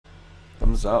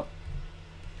thumbs up.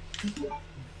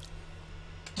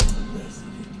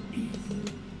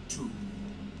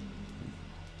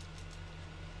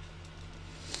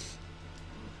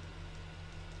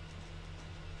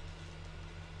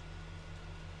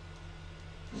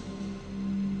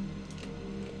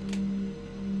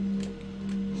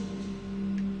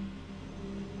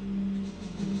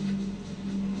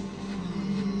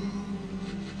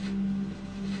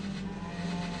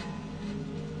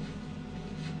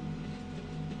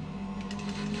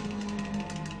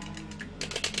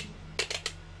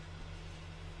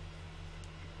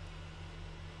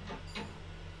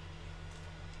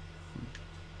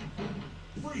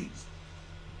 Freeze.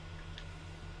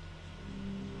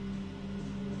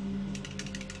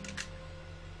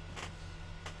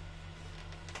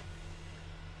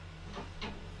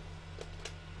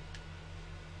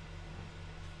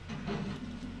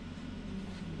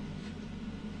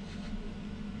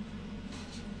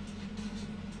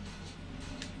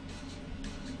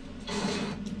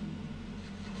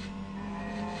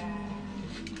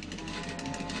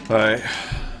 Bye.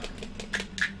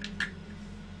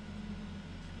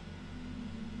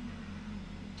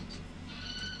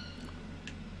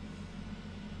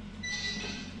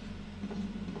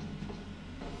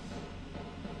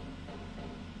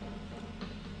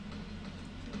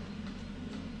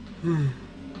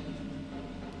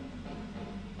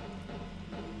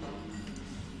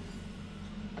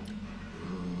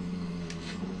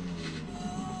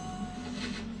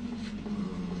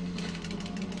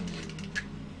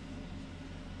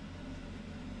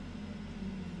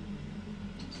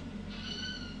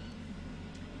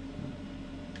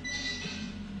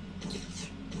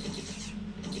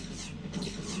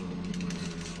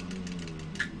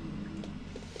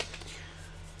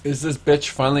 Is this bitch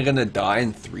finally gonna die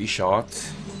in 3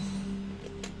 shots?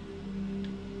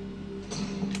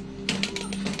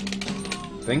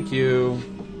 Thank you.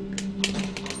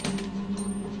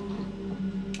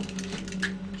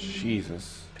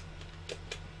 Jesus.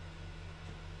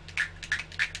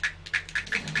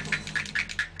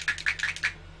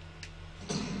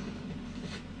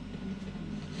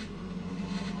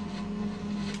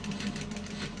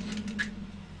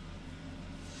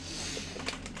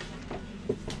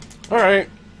 Alright,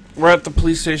 we're at the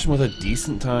police station with a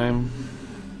decent time.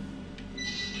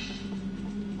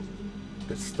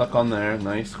 Get stuck on there,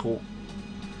 nice, cool.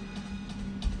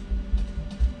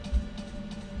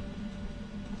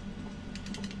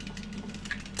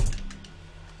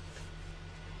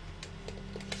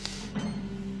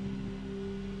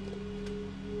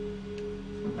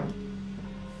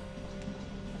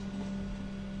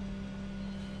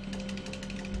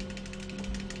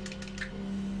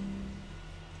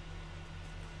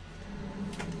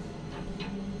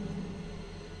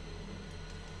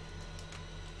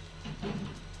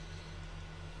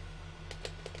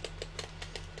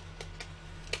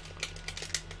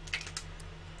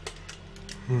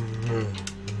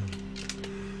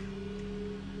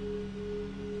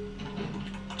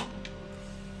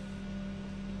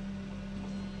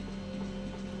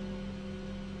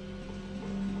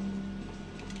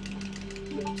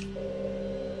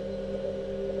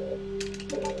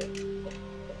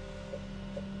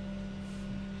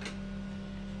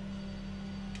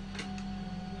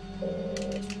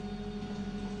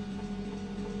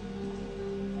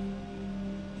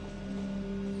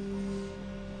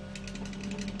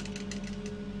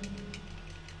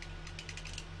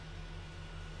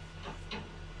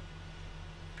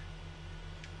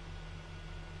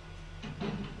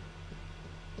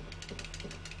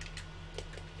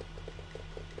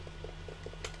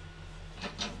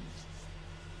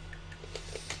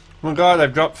 Oh my god,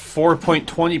 I've dropped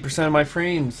 4.20% of my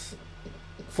frames.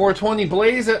 420,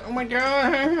 blaze it! Oh my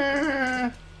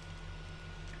god!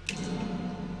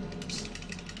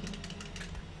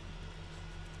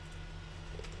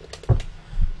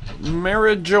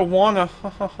 Marijuana.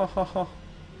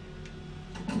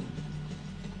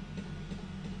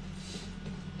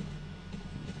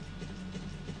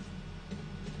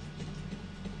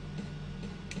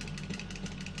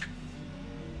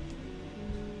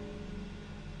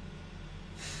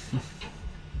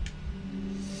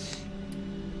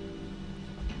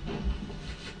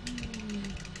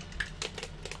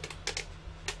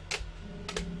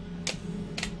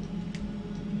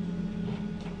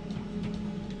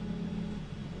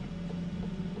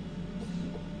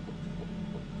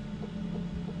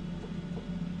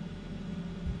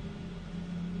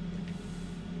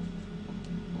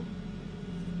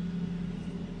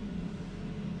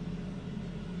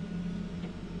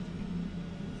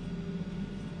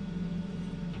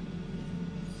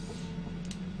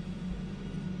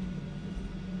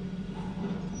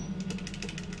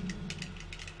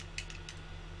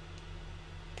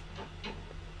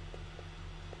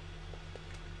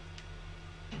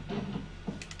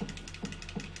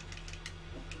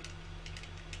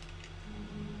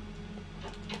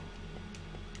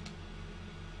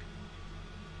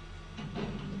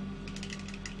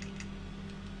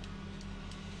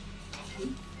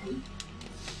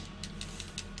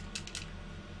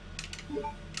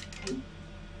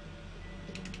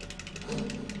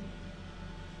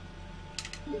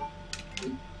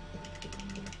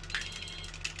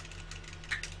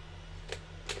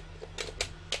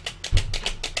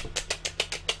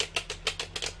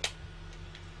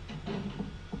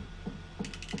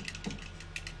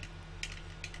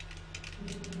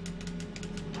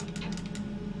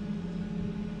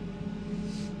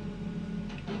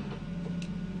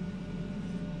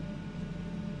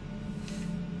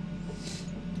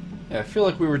 Yeah, I feel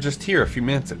like we were just here a few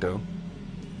minutes ago.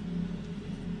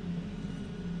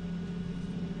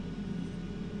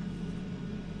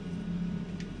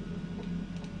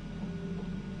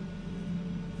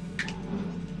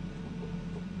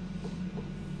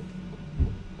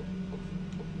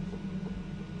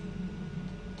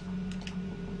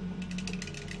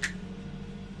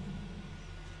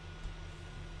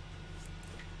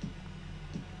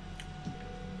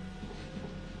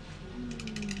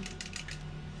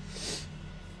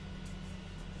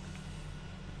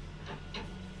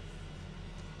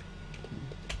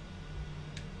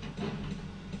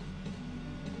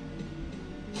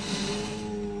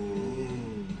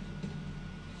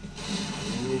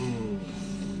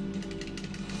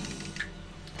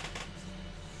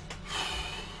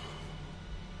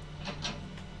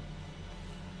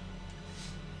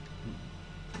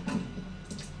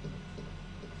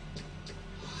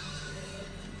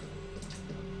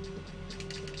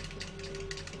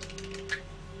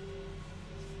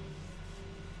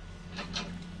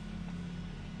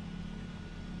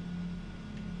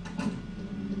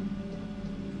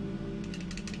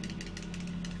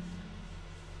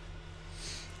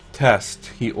 Test.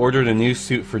 He ordered a new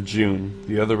suit for June.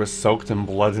 The other was soaked in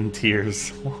blood and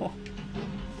tears.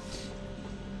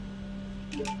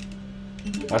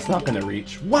 That's not gonna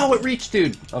reach. Wow, it reached,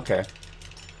 dude! Okay.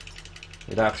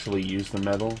 It actually used the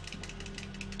metal.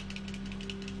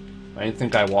 I didn't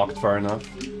think I walked far enough.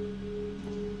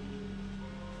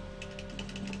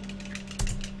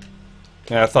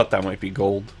 Yeah, I thought that might be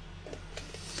gold.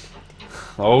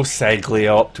 Oh,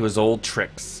 Saglio up to his old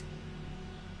tricks.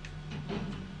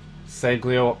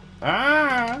 Saglio,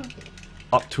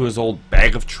 up to his old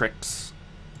bag of tricks.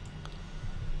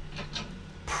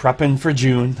 Prepping for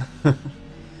June.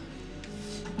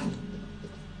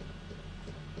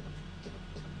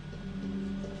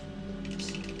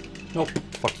 Nope.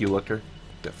 Fuck you, liquor.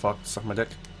 Get fucked. Suck my dick.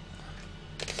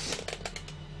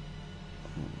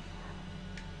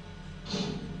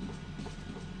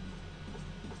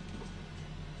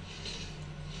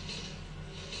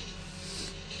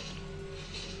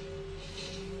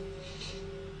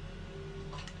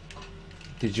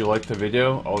 Did you like the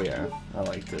video? Oh yeah, I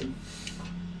liked it.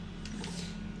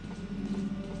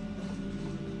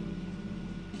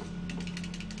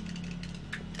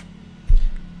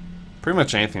 Pretty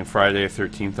much anything Friday the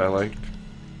 13th I liked.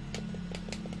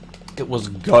 It was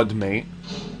good, mate.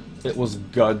 It was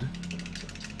good.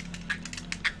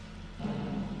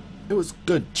 It was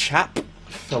good, chap.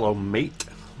 Fellow mate.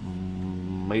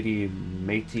 Mateo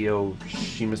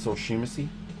Shimaso Shimasi.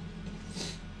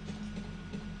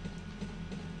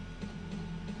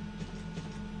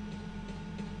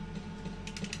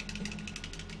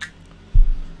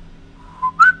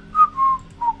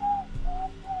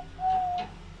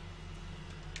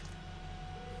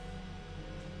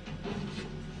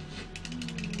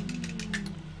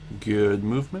 Good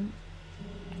movement.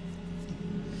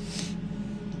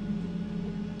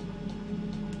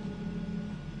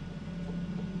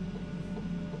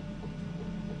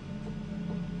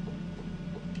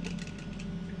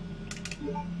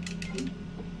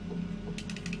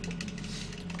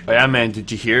 Oh yeah, man,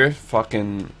 did you hear?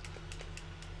 Fucking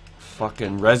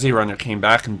Resi Runner came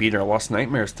back and beat our Lost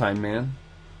Nightmares time, man.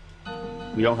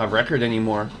 We don't have record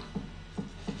anymore.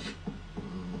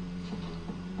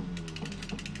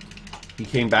 He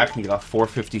came back and he got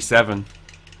 457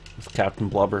 with Captain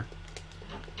Blubber.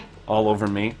 All over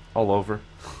me. All over.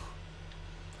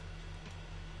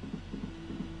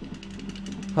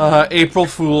 April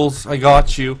Fools, I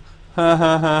got you. Ha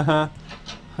ha ha ha.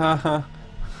 Ha ha.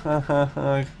 Ha ha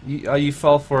ha. You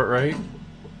fell for it, right?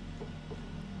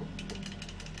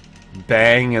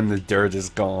 Bang, and the dirt is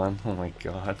gone. Oh my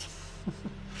god.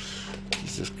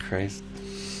 Jesus Christ.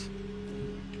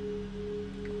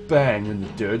 Bang, and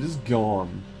the dirt is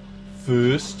gone.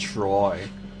 First try.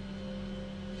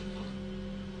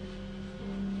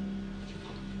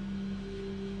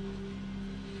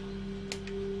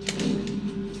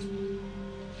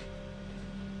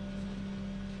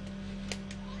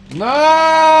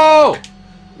 No!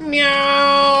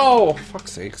 Meow!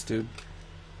 Fuck's sakes, dude.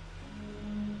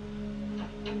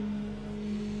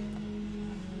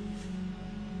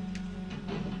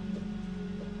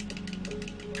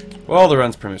 Well, the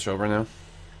run's pretty much over now.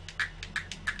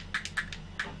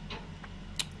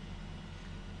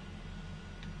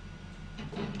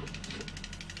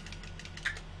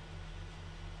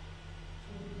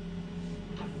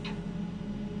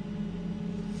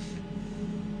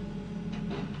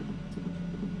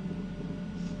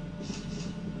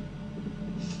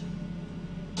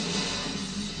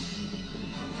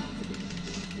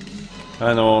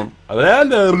 I know.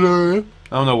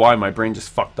 I don't know why my brain just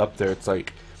fucked up there. It's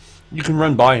like, you can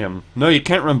run by him. No, you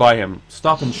can't run by him.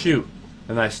 Stop and shoot.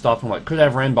 And I stopped and like, could I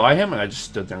have ran by him? And I just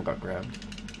stood there and got grabbed.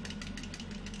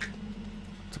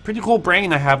 It's a pretty cool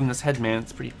brain I have in this head, man.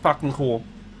 It's pretty fucking cool.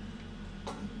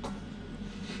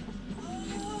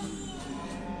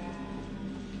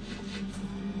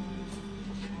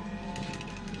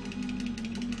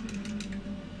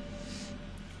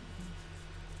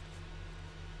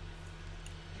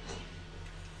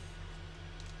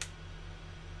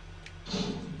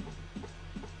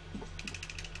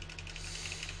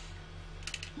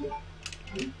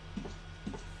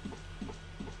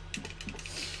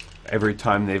 Every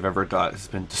time they've ever got has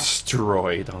been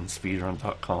destroyed on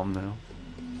speedrun.com now.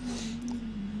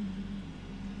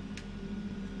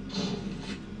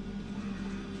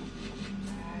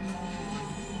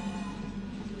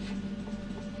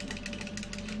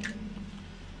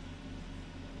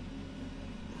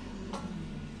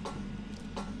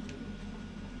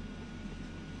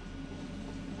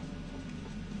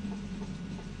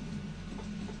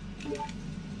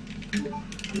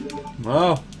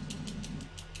 Oh.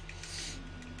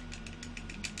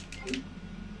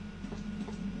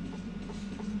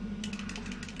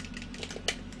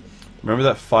 Remember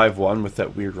that 5-1 with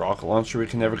that weird rocket launcher we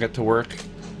can never get to work?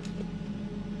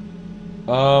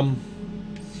 Oh,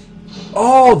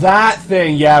 that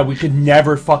thing! Yeah, we could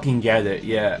never fucking get it,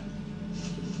 yeah.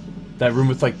 That room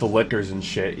with, like, the liquors and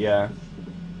shit, yeah.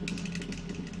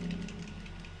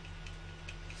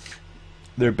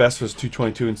 Their best was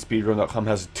 222 and speedrun.com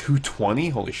has 220?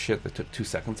 Holy shit, they took 2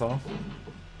 seconds off?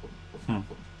 I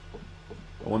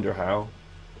wonder how.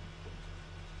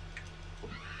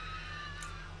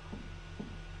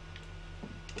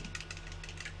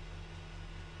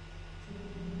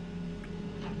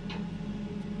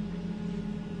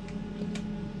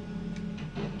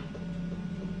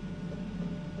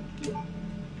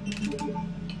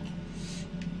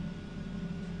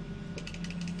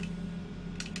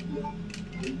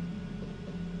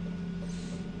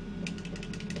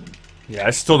 Yeah,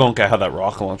 I still don't get how that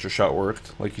rocket launcher shot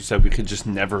worked. Like you said, we could just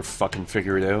never fucking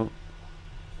figure it out.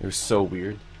 It was so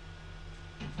weird.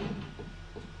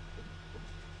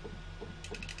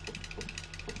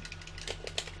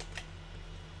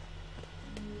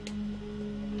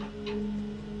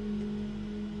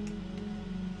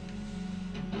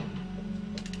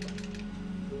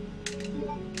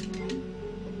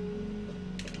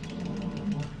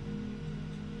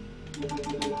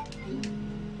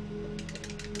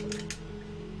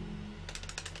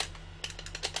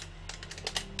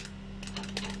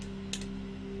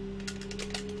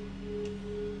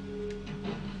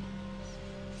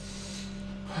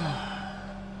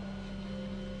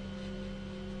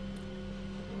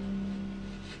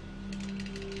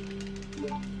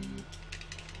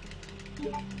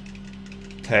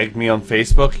 Tag me on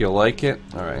Facebook, you'll like it.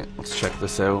 Alright, let's check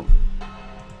this out.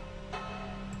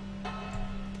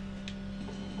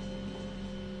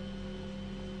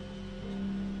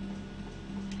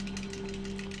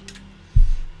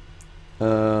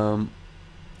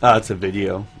 It's a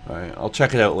video. Alright, I'll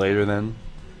check it out later then.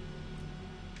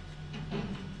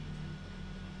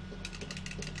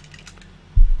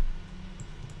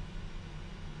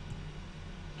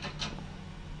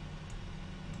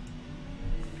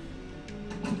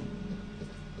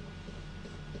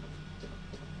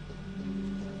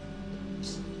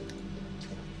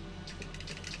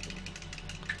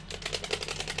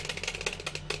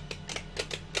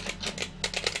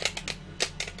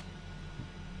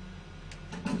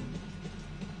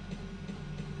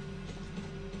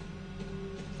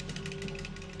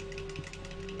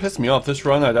 Pissed me off. This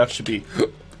run I'd actually be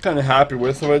kind of happy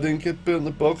with if I didn't get bit in the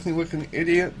butt like an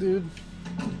idiot, dude.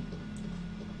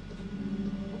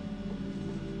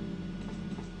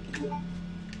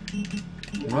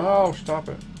 No, stop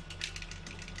it.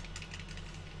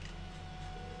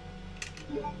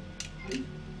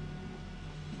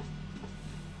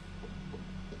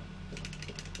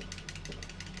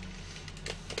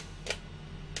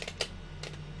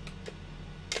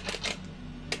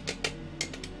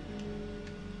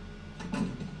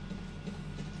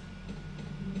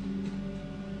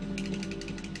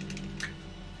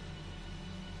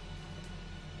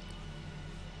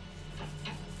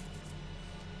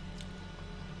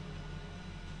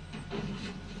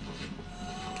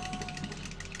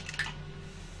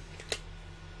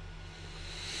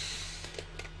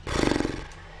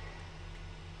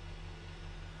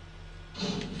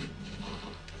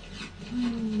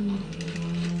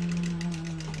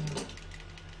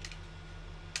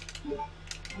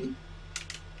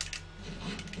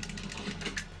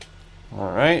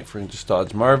 Alright, if we can just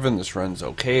dodge Marvin, this run's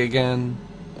okay again.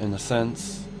 in a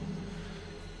sense.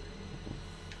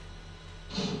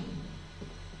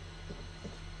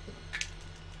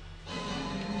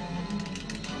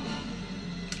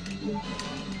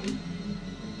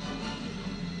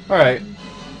 Alright.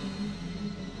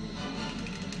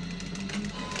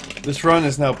 This run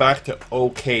is now back to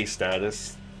okay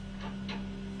status.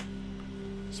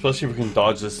 Especially if we can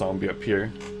dodge this zombie up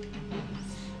here.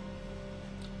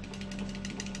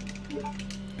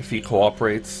 If he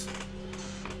cooperates.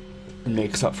 And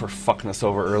makes up for fucking us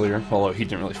over earlier. Although he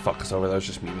didn't really fuck us over, that was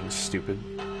just me being stupid.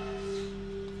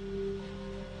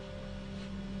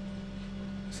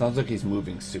 Sounds like he's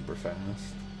moving super fast.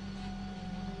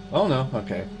 Oh no,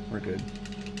 okay, we're good.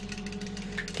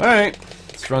 Alright,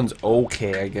 this run's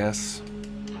okay, I guess.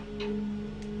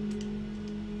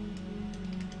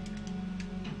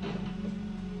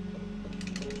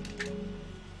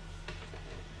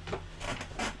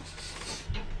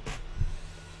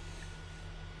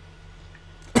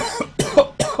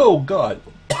 Oh god.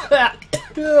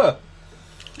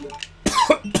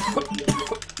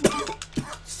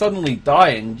 Suddenly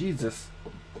dying, Jesus.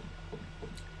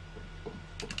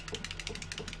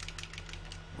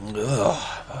 Ugh,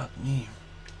 fuck me.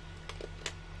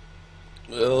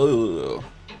 Ugh.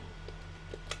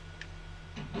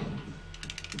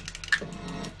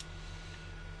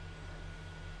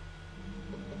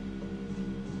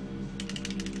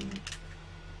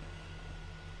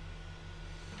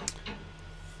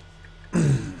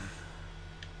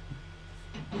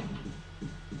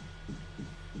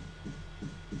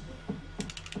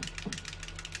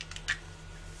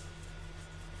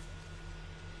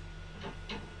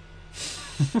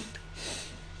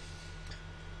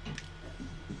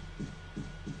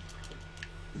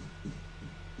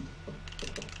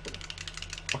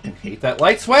 Fucking hate that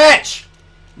light switch!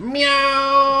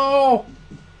 Meow!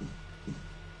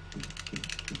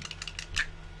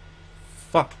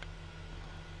 Fuck.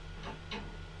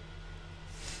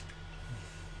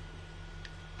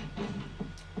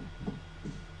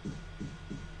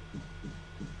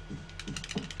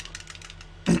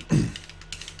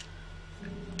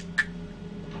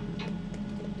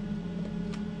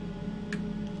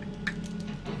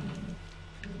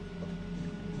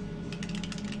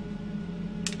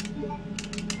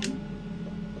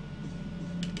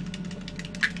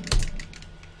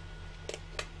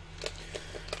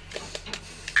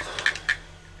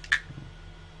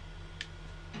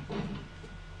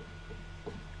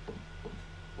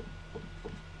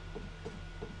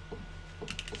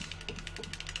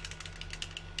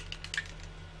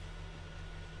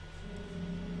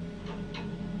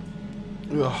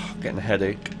 Ugh, getting a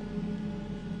headache.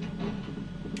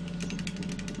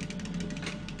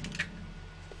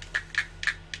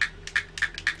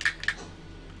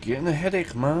 Getting a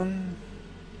headache, man.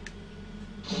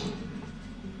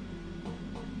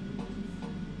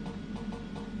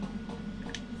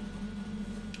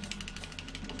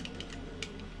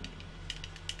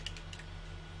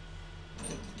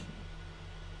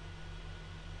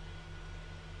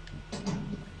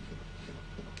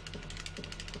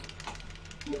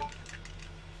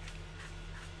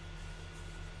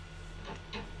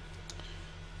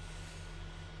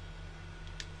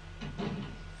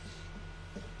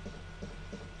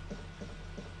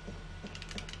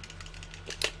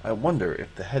 I wonder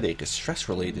if the headache is stress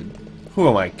related. Who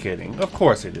am I kidding? Of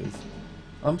course it is.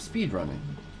 I'm speedrunning.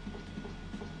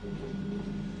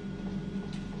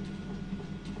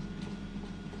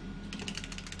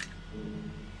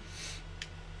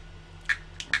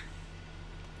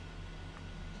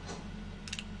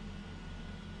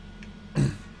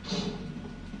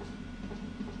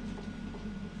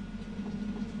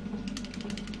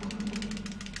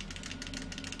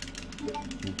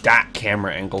 That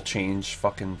camera angle change,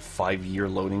 fucking 5-year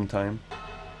loading time.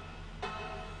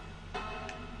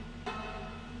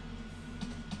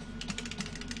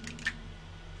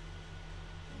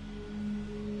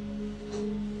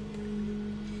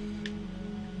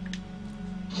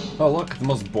 Oh look, the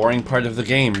most boring part of the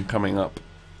game coming up.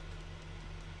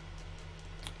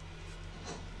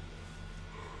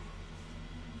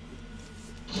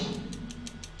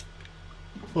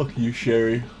 Fuck you,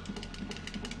 Sherry.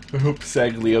 I hope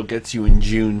Saglio gets you in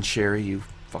June, Sherry, you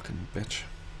fucking bitch.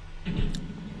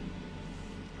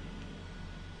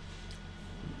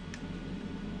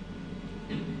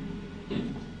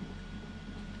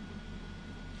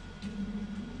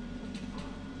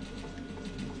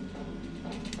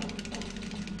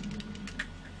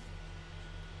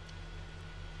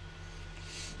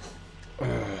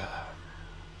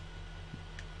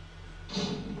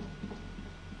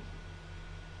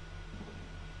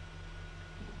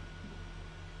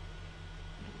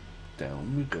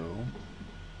 Down we go.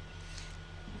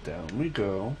 Down we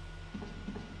go.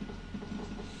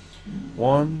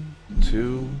 1,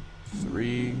 2,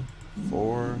 3,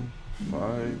 4,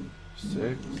 5,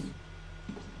 6.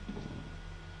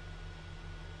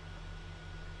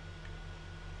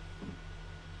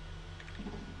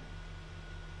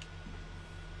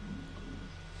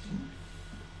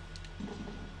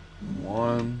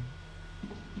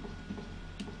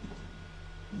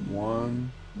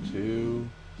 One, 2,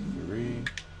 3.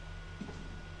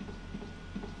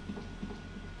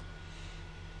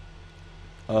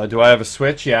 Do I have a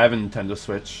Switch? Yeah, I have a Nintendo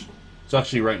Switch. It's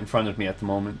actually right in front of me at the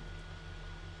moment.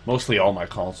 Mostly all my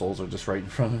consoles are just right in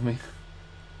front of me.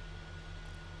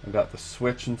 I got the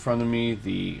Switch in front of me,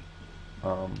 the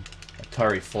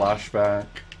Atari Flashback,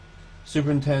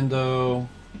 Super Nintendo.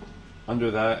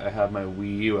 Under that, I have my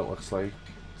Wii U, it looks like.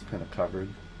 It's kind of covered.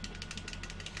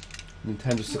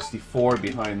 Nintendo 64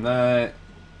 behind that.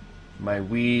 My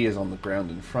Wii is on the ground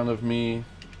in front of me.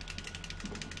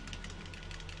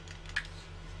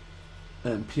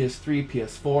 And PS3,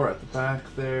 PS4 at the back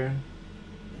there.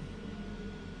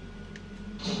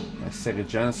 My Sega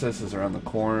Genesis is around the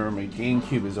corner. My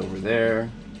GameCube is over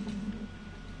there.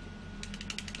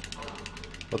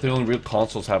 But the only real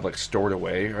consoles I have like stored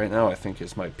away right now, I think,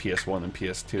 is my PS1 and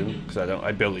PS2, because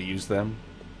I barely use them.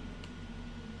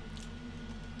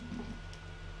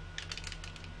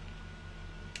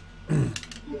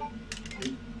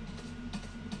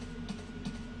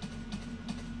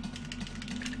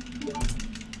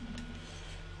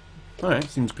 Alright,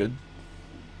 seems good.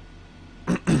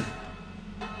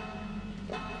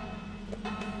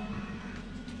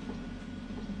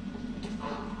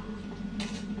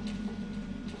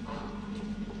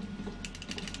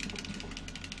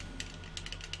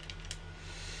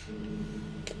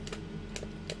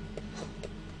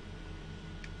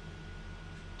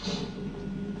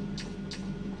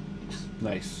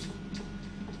 Nice.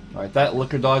 Alright, that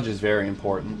liquor dodge is very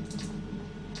important.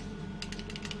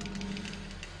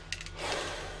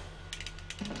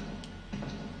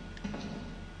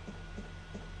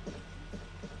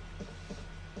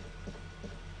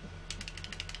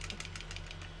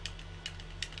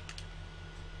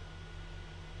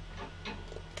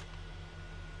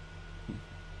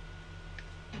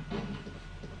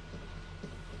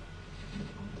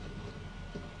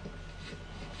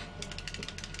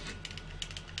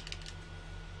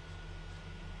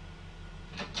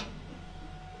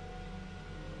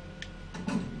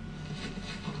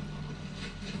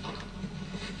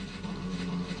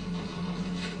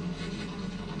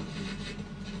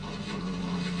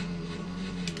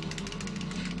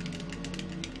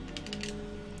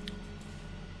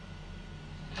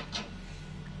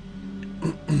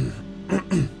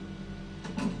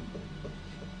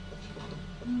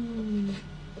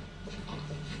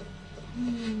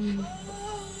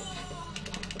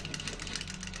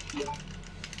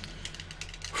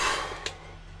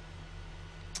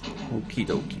 Okie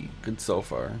dokie. Good so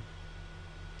far.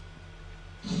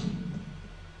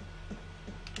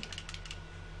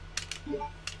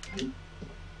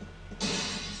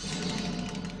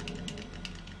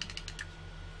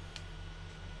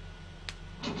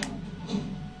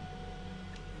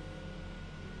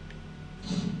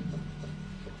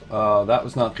 That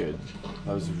was not good.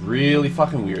 That was really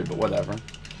fucking weird, but whatever.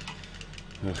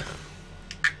 Ugh.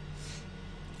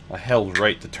 I held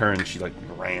right to turn, she like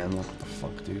ran. What the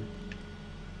fuck, dude?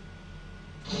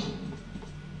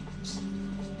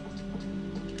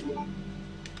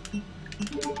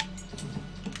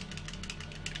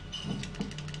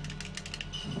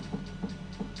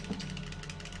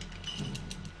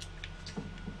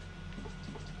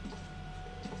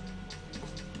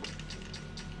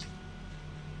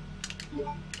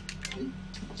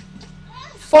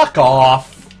 Fuck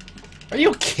off! Are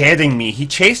you kidding me? He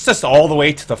chased us all the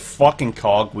way to the fucking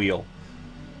cogwheel.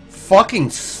 Fucking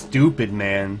stupid,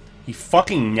 man. He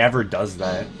fucking never does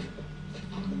that.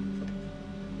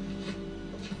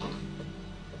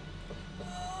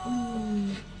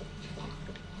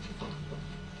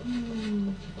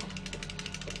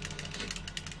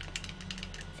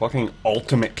 Fucking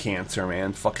ultimate cancer,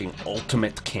 man. Fucking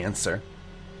ultimate cancer.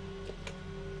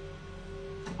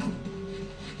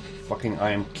 Fucking,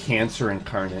 I am cancer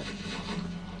incarnate.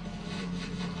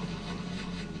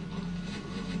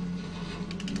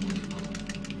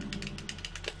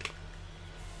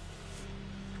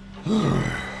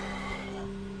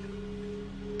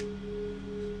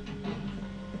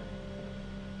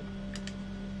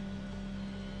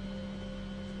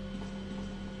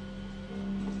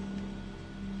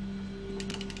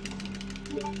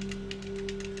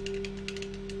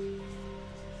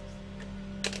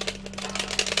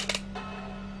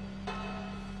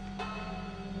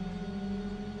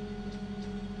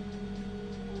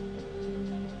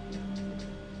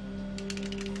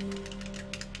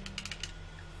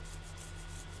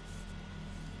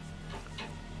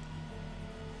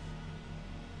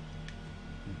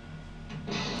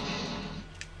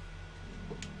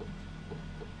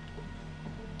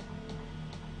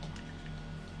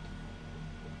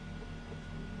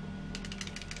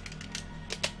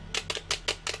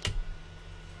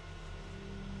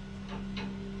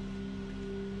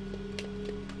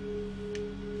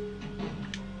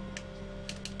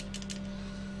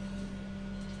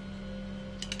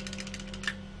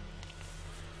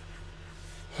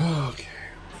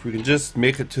 If we can just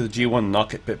make it to the G1 and not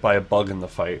get bit by a bug in the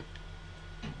fight.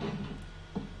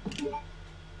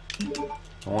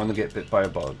 I want to get bit by a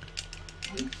bug.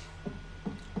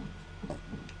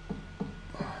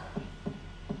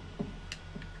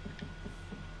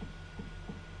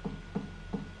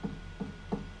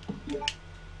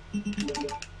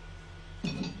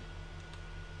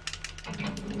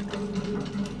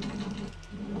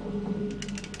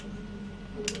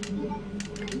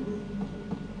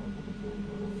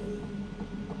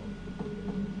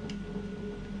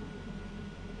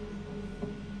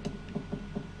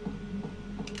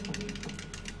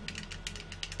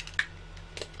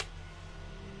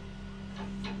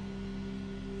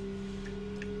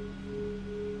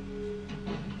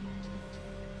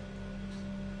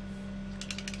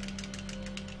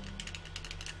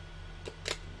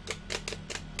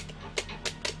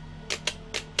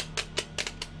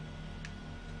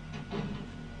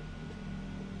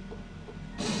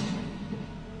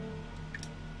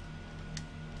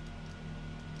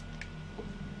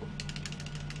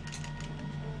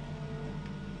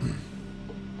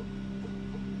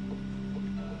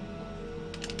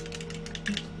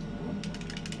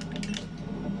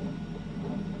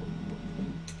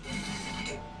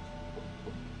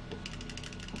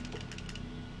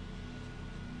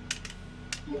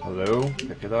 Hello?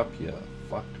 Pick it up? Yeah,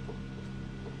 fuck.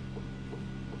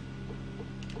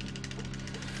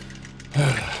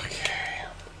 Okay.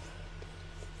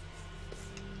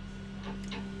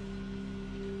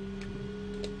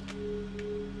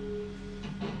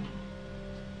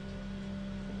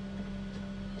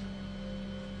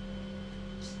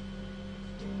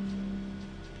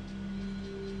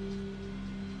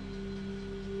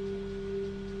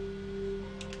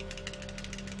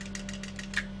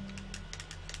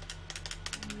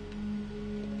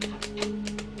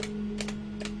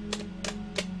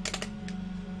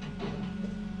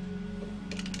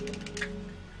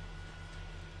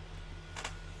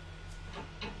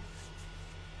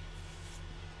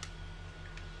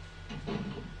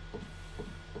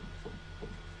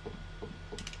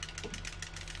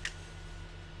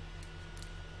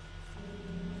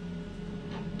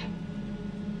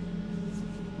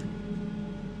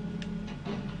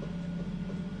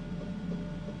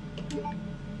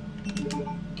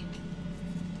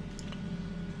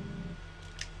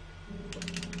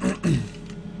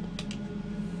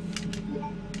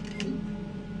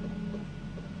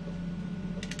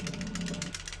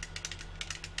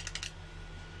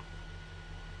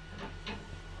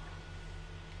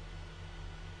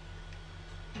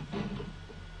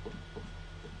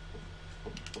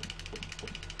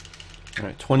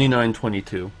 Alright,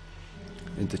 2922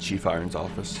 into Chief Iron's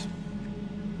office.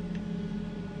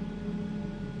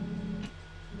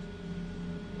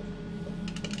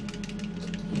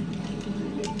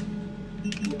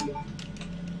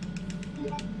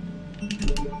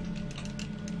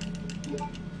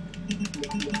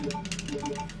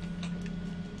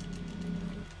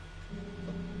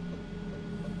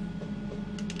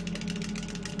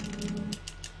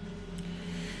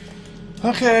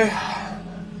 Okay.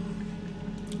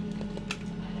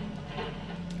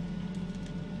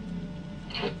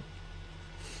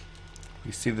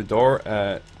 We see the door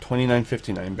at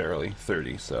 29:59, barely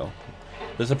 30, so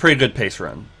this is a pretty good pace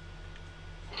run.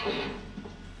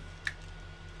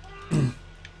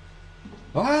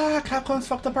 Ah, Capcom's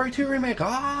fucked up R2 remake.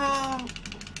 Ah.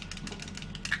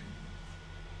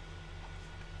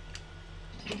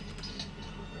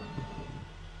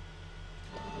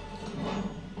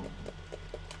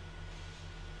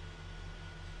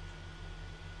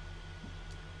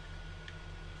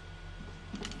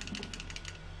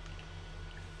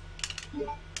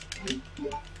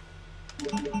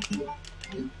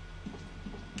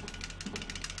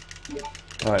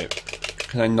 Alright,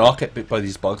 can I not get bit by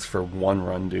these bugs for one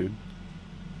run, dude?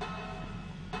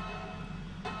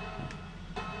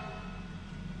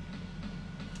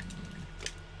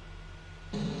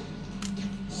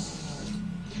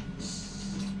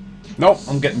 Nope,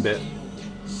 I'm getting bit.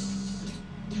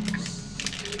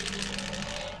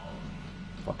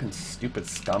 Fucking stupid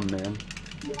scum, man.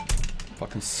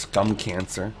 Fucking scum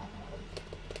cancer.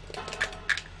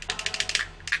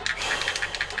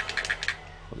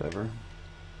 Whatever.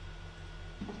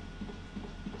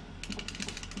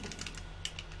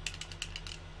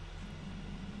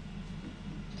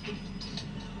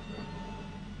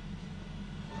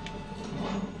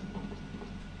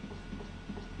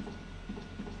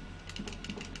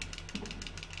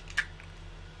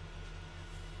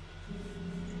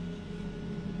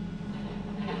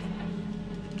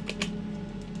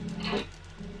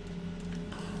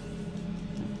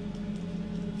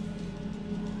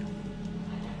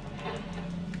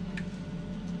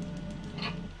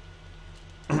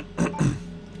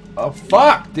 Oh,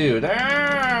 fuck, dude.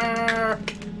 Ah!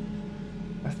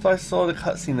 I thought I saw the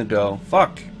cutscene to go.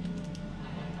 Fuck.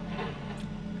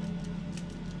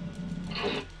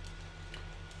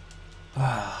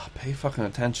 Ah, pay fucking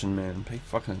attention, man. Pay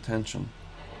fucking attention.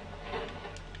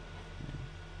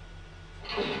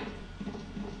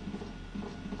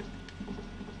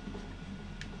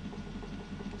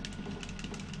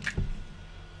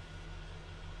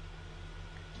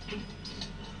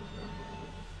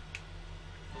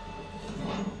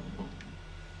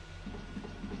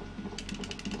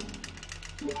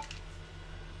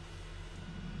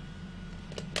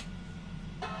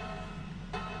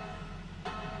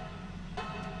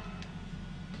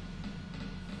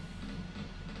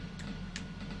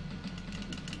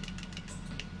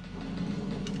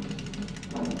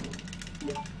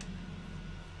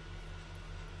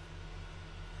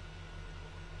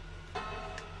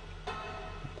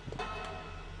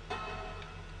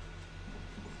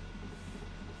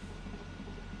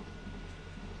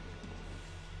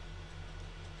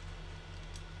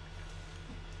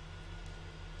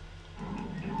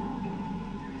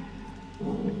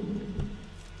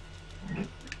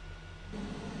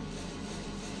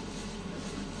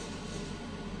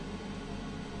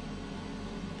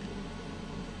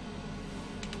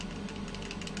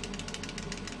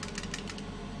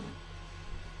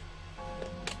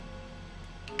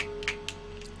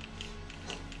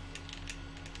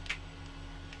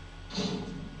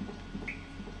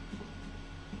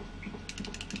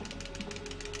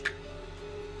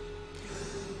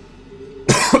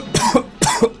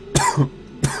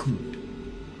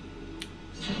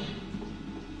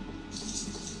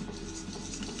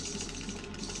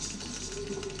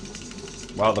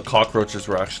 Wow, the cockroaches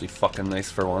were actually fucking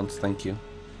nice for once. Thank you.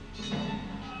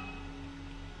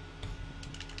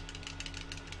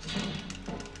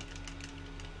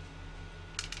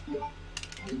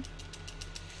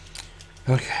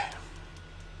 Okay.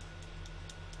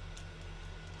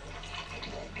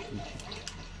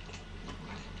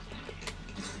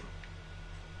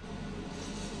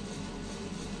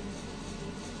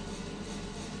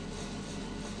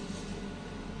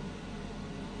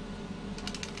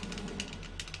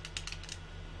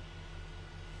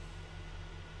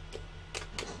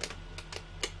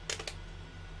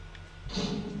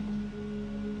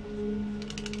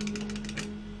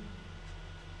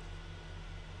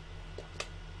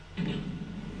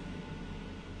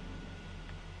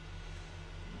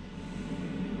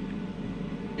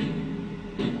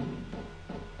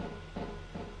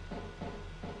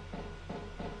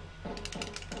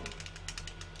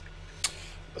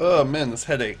 Oh man, this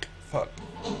headache. Fuck.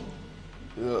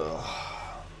 Ugh.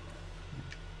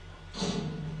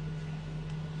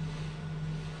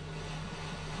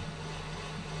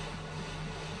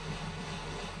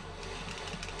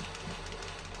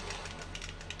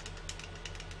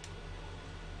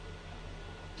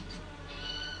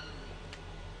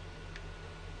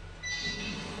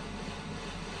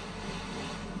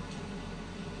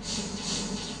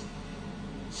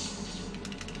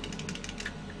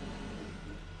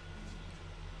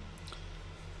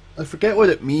 I forget what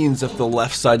it means if the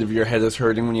left side of your head is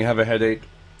hurting when you have a headache.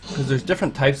 Because there's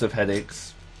different types of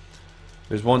headaches.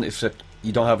 There's one if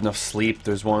you don't have enough sleep.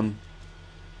 There's one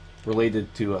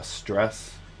related to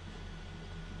stress.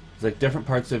 It's like different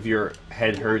parts of your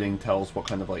head hurting tells what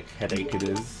kind of like headache it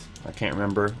is. I can't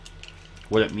remember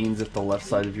what it means if the left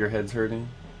side of your head's hurting.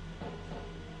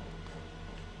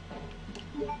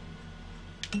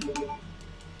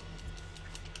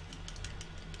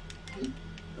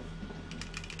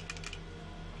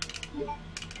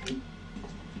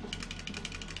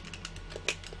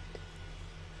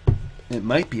 It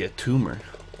might be a tumor.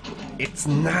 It's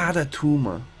not a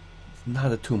tumor. It's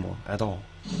not a tumor at all.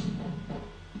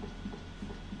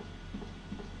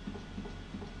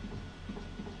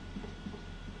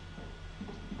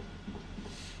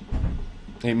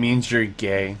 It means you're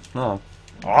gay. Oh,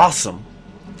 awesome.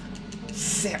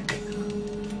 Sick.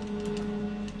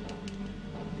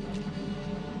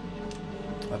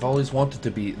 I've always wanted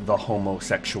to be the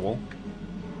homosexual.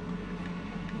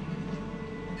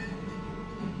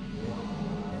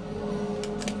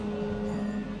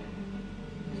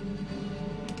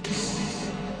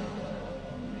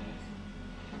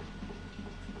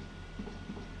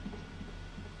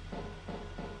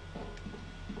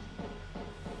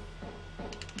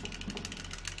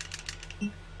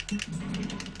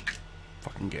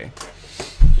 Fucking gay.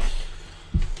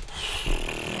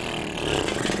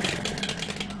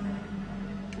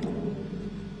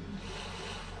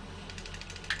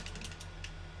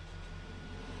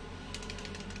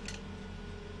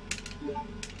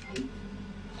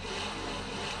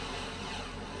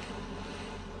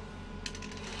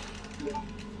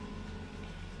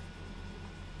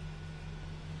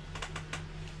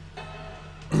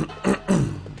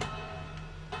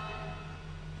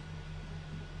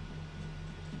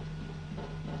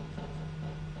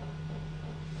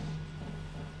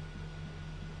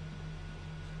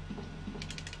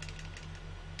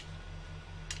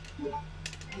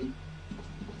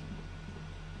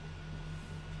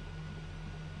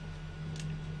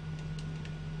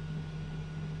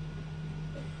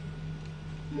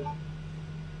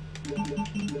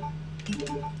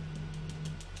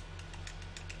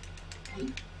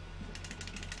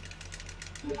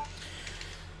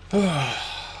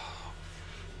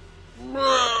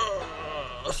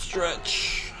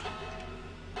 Stretch.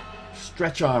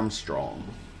 Stretch Armstrong.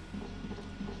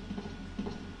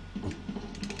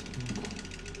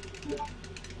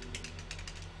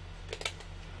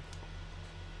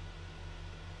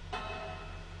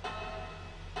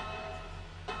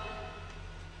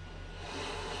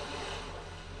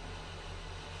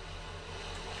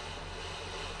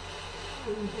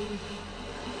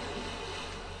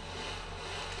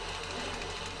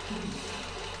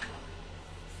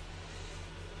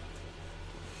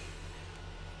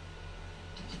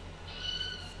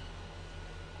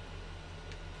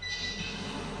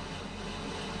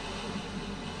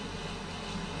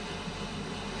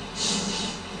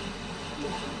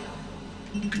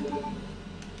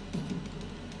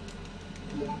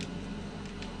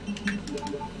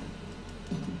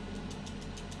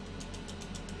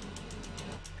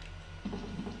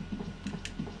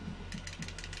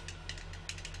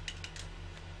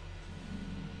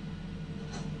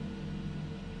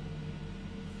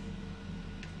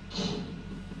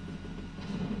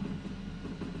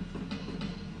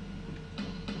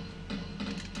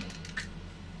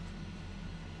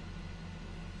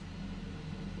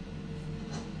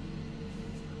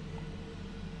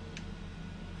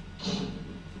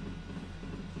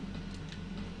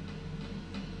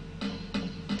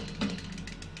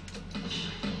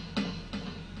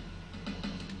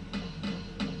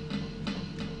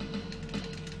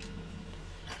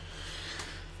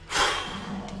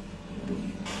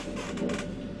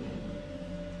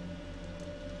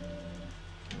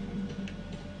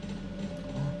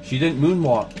 She didn't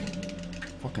moonwalk.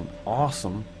 Fucking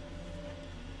awesome.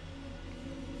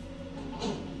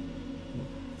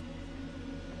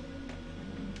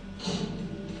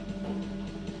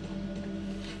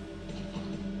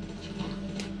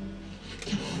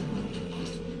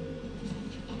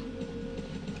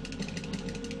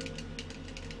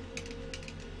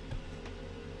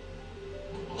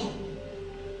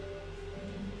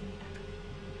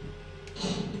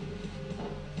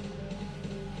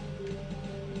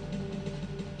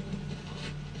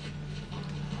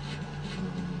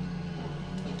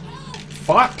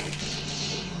 Fuck!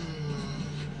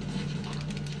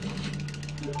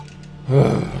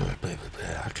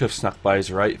 I could have snuck by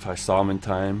his right if I saw him in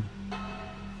time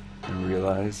and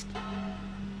realized.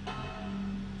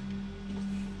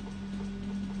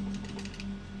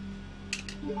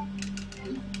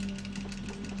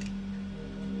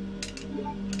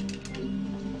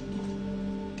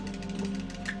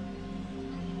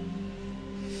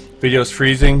 Video's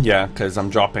freezing? Yeah, because I'm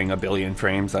dropping 1 billion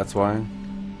frames, that's why.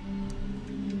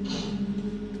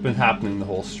 Been happening the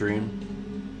whole stream.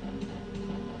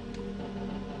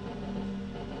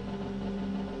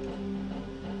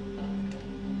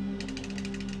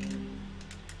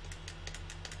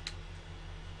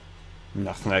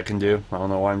 Nothing I can do. I don't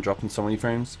know why I'm dropping so many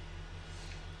frames.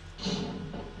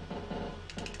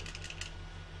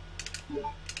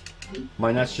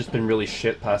 My net's just been really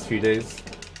shit past few days.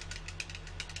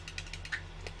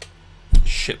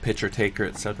 Shit pitcher taker,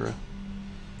 etc.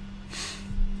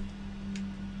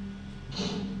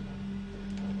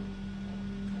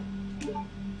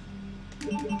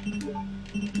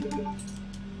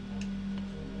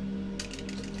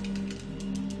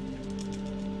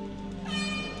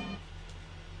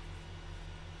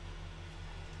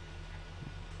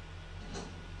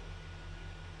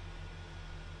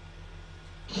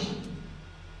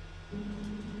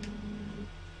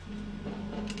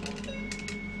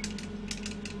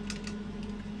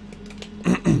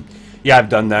 Yeah, I've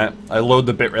done that. I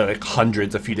loaded the bitrate like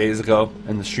hundreds a few days ago,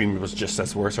 and the stream was just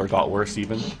as worse, or got worse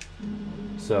even.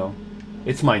 So,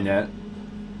 it's my net.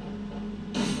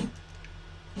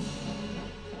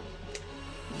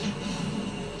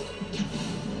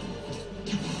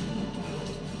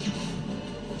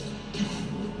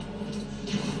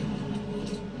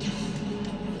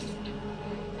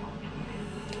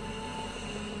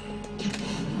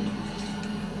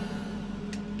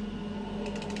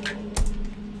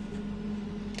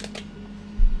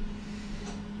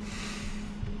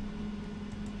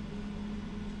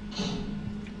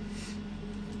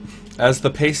 As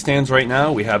the pace stands right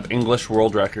now, we have English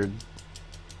world record.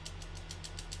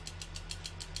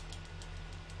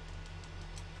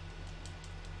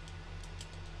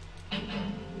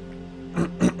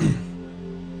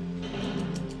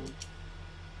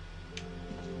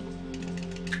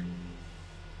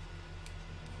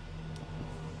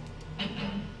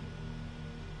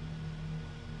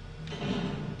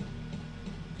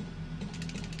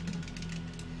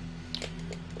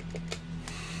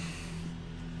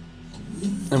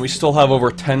 And we still have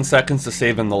over 10 seconds to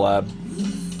save in the lab.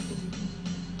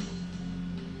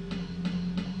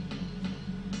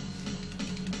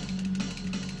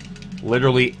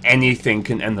 Literally anything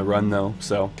can end the run though,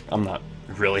 so I'm not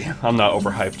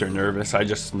overhyped or nervous, I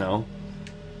just know.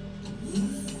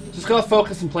 Just gotta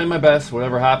focus and play my best,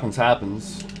 whatever happens,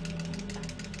 happens.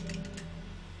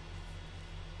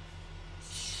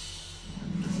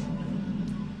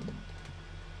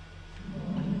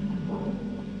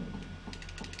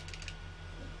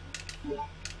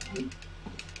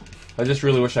 I just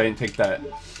really wish I didn't take that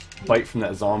bite from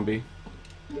that zombie.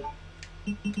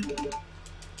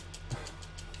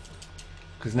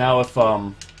 Because now if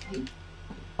a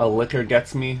liquor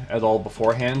gets me at all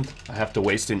beforehand, I have to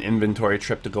waste an inventory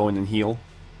trip to go in and heal,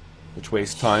 which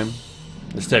wastes time,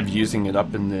 instead of using it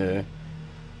up in the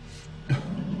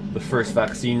first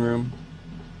vaccine room.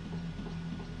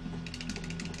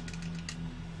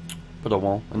 But I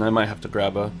won't, and I might have to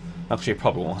grab a... Actually, I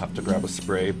probably won't have to grab a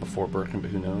spray before Birkin, but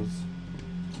who knows.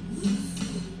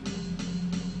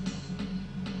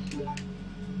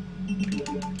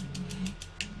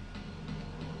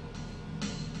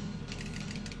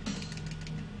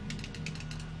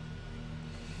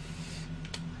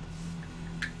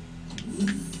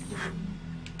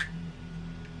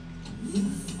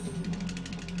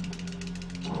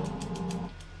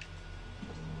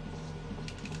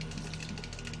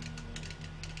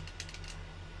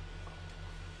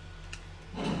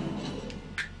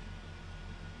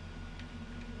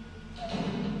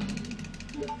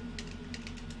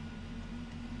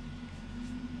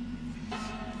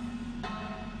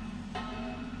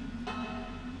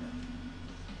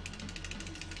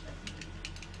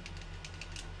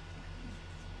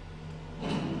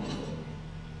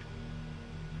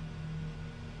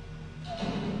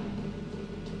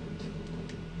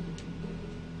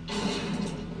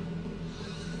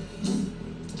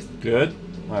 Good.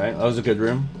 Alright, that was a good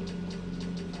room.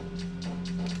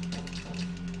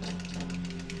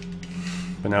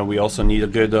 But now we also need a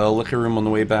good liquor room on the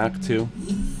way back, too.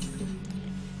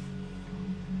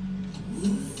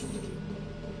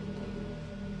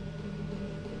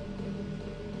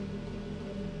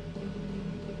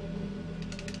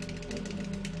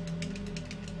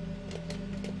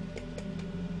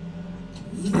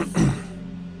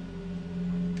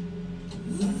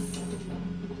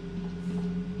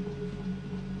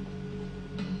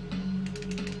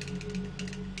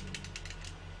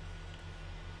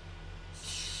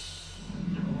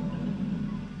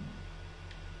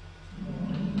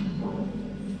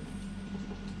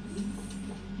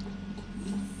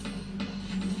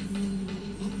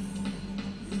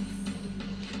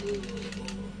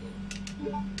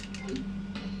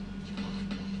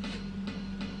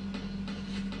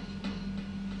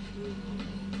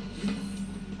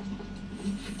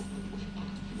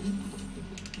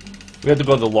 We had to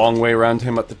go the long way around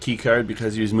him at the key card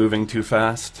because he was moving too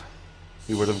fast.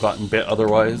 He would have gotten bit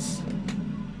otherwise.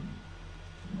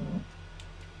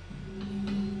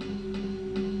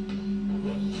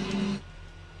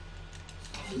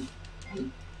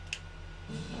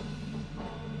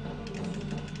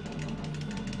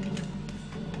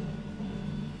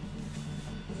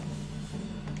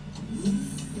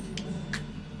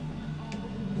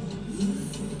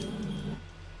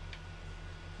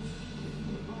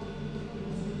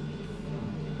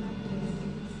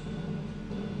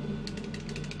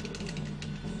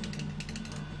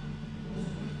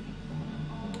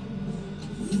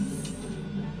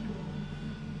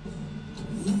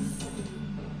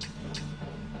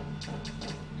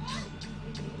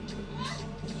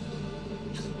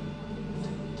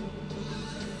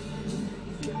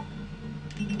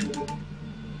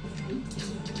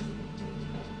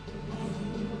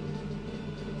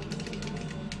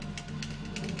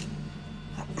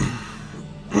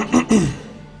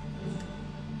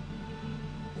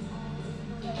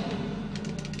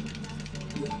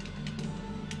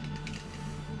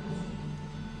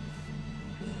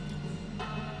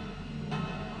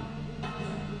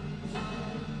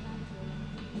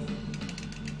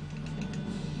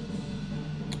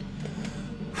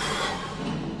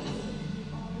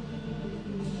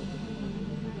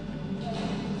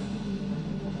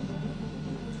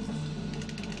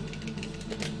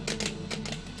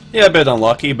 Yeah, a bit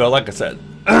unlucky, but like I said,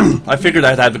 I figured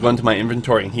I'd have to go into my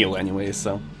inventory and heal anyways,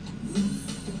 so.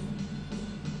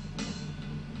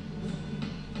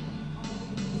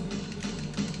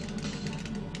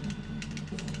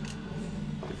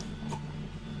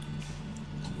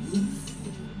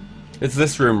 It's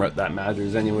this room that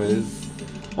matters anyways.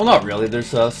 Well, not really.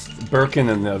 There's Birkin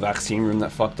and the vaccine room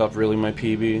that fucked up really my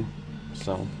PB,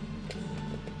 so.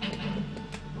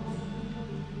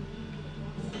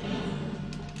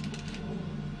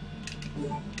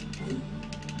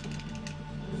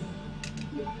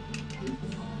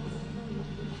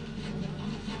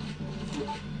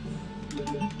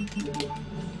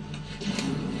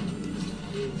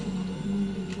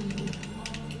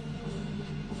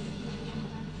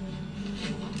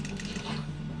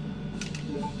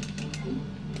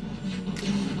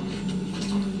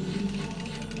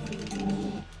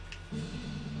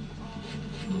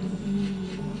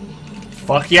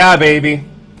 Fuck yeah, baby.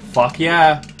 Fuck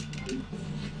yeah.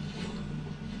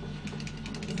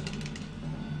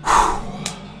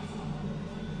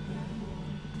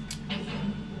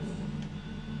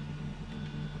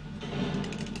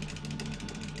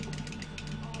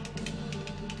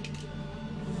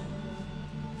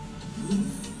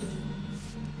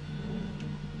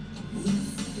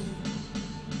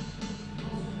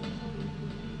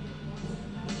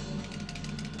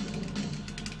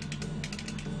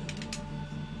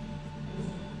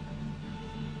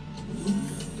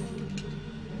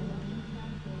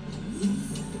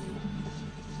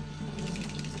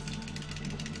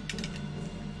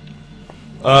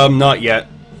 Not yet,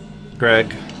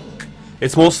 Greg.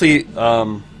 It's mostly,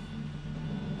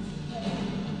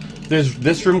 there's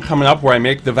this room coming up where I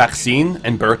make the vaccine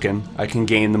and Birkin. I can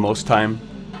gain the most time.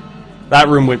 That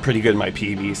room went pretty good in my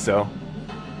PB, so.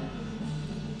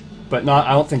 But not,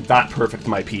 I don't think that perfect in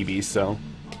my PB, so.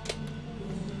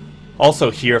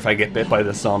 Also here, if I get bit by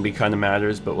the zombie, kind of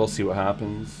matters, but we'll see what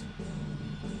happens.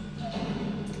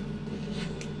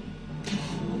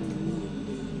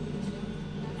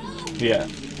 Yeah,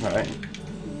 alright.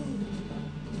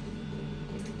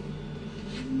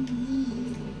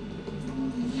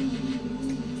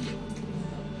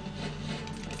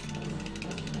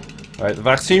 Alright, the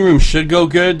vaccine room should go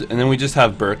good, and then we just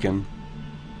have Birkin.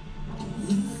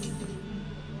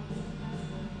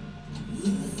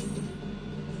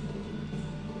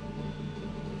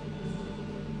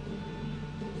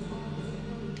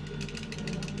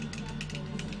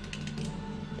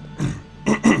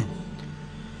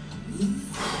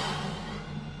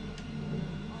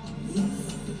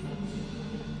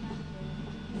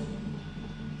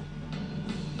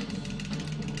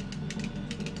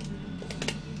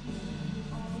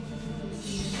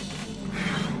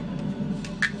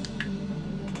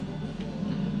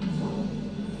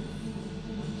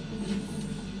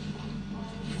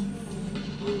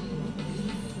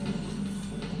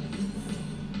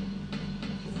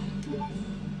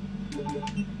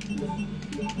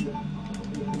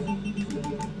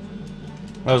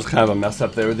 That was kind of a mess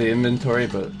up there with the inventory,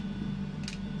 but...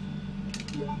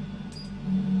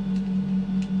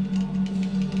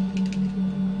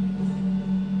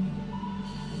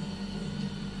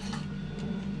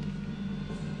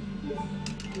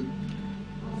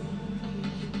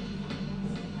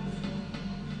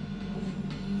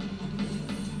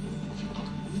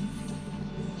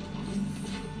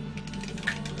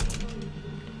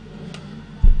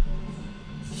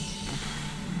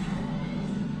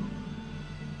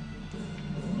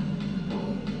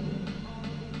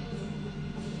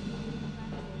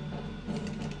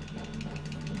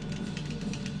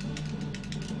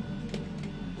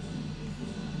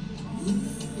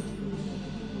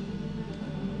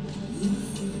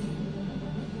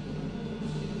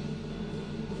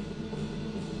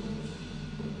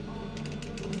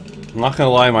 I'm not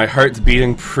gonna lie, my heart's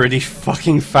beating pretty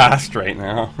fucking fast right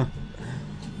now. I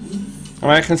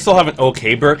mean, I can still have an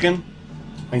okay Birkin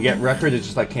and get record, it's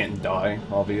just I can't die,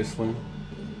 obviously.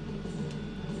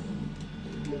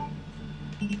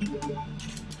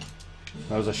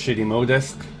 That was a shitty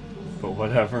Modisc, but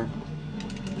whatever.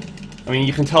 I mean,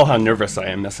 you can tell how nervous I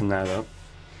am messing that up.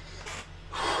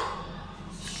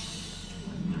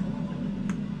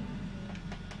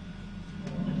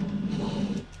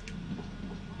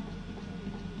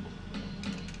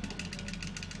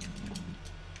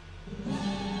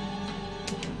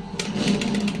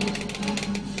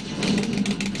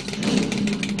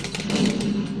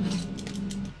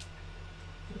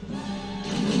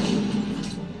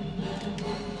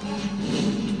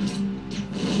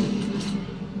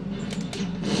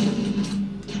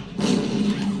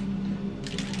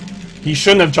 He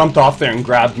shouldn't have jumped off there and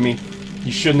grabbed me.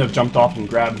 He shouldn't have jumped off and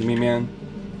grabbed me, man.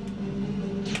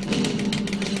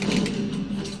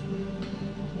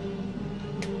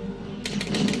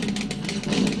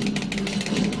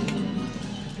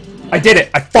 I did it!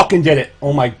 I fucking did it!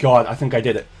 Oh my god, I think I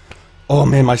did it. Oh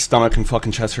man, my stomach and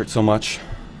fucking chest hurt so much.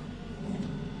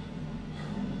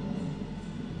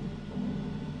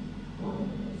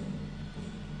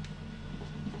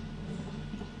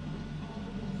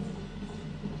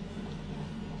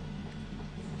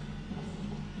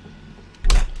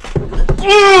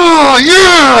 Oh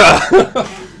yeah!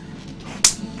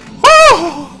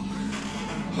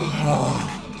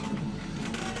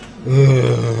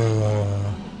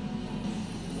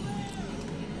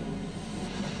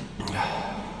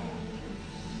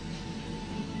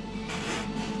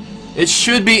 It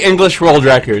should be English world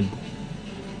record.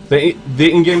 The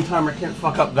in-game timer can't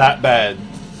fuck up that bad.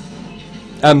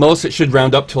 At most, it should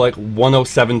round up to like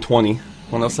 107.20,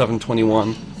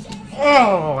 107.21.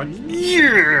 Oh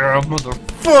yeah,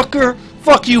 motherfucker!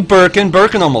 Fuck you, Birkin.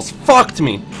 Birkin almost fucked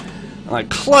me. And I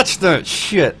clutched that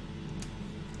shit.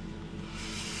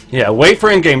 Yeah, wait for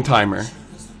in-game timer.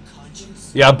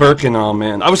 Yeah, Birkin, oh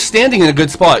man. I was standing in a good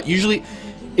spot. Usually,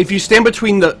 if you stand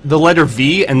between the letter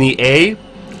V and the A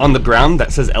on the ground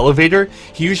that says elevator,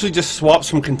 he usually just swaps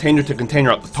from container to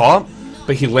container up the top.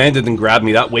 But he landed and grabbed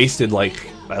me. That wasted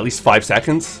like at least 5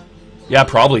 seconds. Yeah,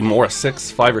 probably more.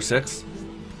 5 or 6.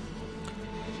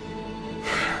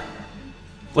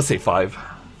 Let's say 5.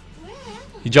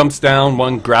 He jumps down,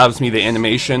 one grabs me, the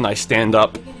animation, I stand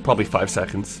up, probably 5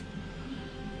 seconds.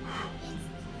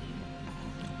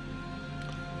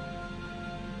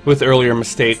 With earlier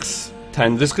mistakes,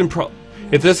 10. This can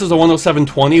if this is a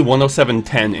 107.20,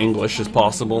 107.10 English is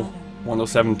possible.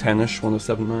 107.10ish,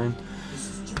 107.9.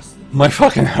 My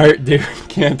fucking heart, dude,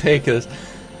 can't take this.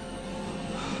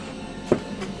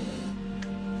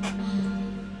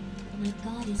 My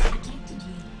God has protected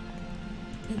you.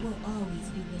 It will always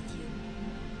be with you.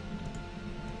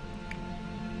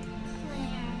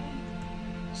 Claire.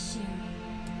 Sherry.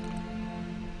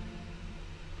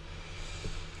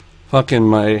 Fucking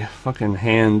my fucking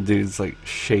hand, dude's like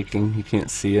shaking. You can't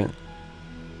see it.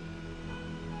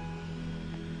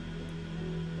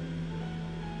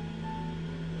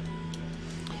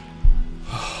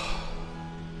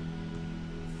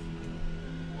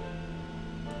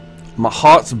 My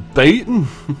heart's beating.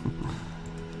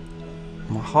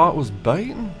 My heart was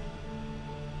beating.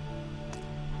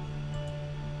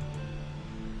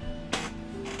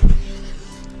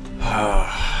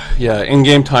 Yeah,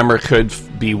 in-game timer could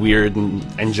be weird and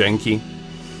janky.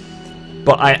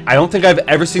 But I don't think I've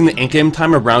ever seen the in-game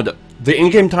timer round up. The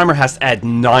in-game timer has to add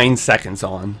 9 seconds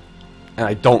on. And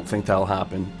I don't think that'll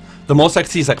happen. The most I can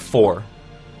see is like 4.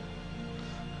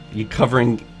 You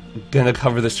gonna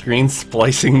cover the screen,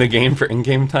 splicing the game for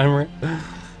in-game timer?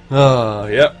 Oh,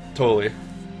 yep, totally.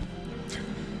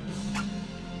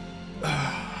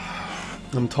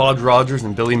 I'm Todd Rogers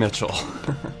and Billy Mitchell.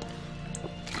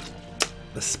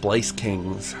 The Splice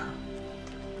Kings.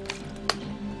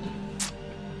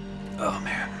 Oh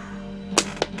man.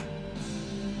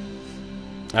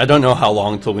 I don't know how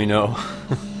long till we know.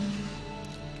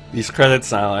 These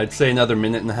credits, I'd say another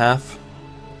minute and a half.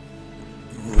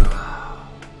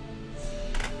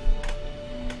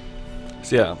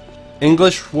 So yeah,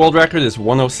 English world record is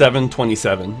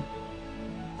 107.27.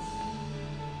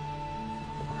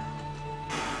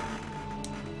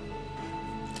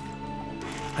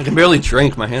 I can barely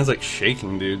drink, my hand's like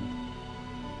shaking, dude.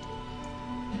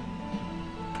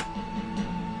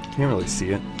 Can't really see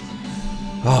it.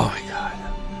 Oh my god.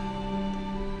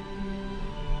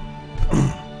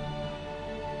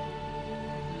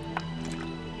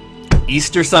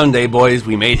 Easter Sunday, boys,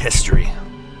 we made history.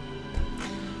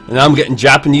 And now I'm getting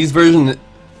Japanese version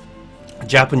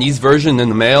in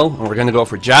the mail, and we're gonna go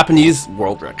for Japanese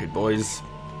world record, boys.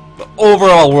 The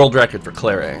overall world record for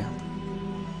Claire.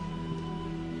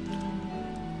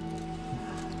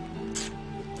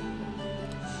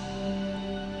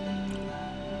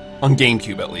 On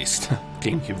GameCube, at least.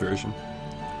 GameCube version.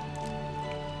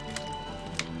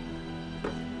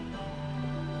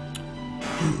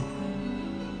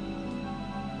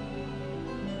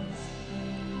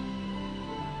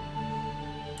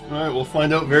 Alright, we'll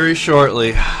find out very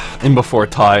shortly. And before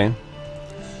tie.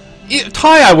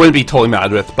 Tie I wouldn't be totally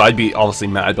mad with, but I'd be obviously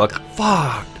mad. But like,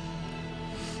 fuck.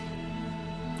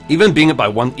 Even being it by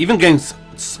one, even getting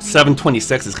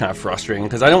 726 is kind of frustrating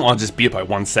because I don't want to just beat it by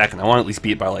 1 second. I want to at least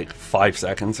beat it by like 5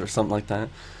 seconds or something like that.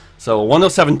 So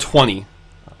 107.20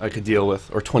 I could deal with,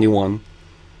 or 21.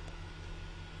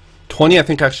 20 I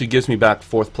think actually gives me back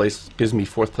 4th place, gives me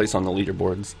 4th place on the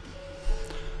leaderboards.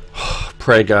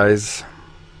 Pray, guys.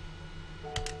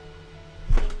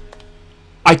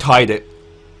 I tied it.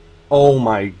 Oh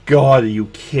my god, are you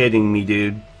kidding me,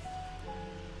 dude?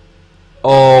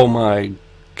 Oh my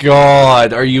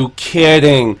god, are you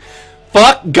kidding?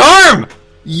 Fuck Garm!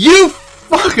 You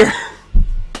fucker!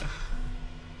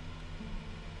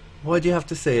 Why'd you have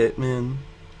to say it, man?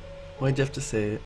 Why'd you have to say it?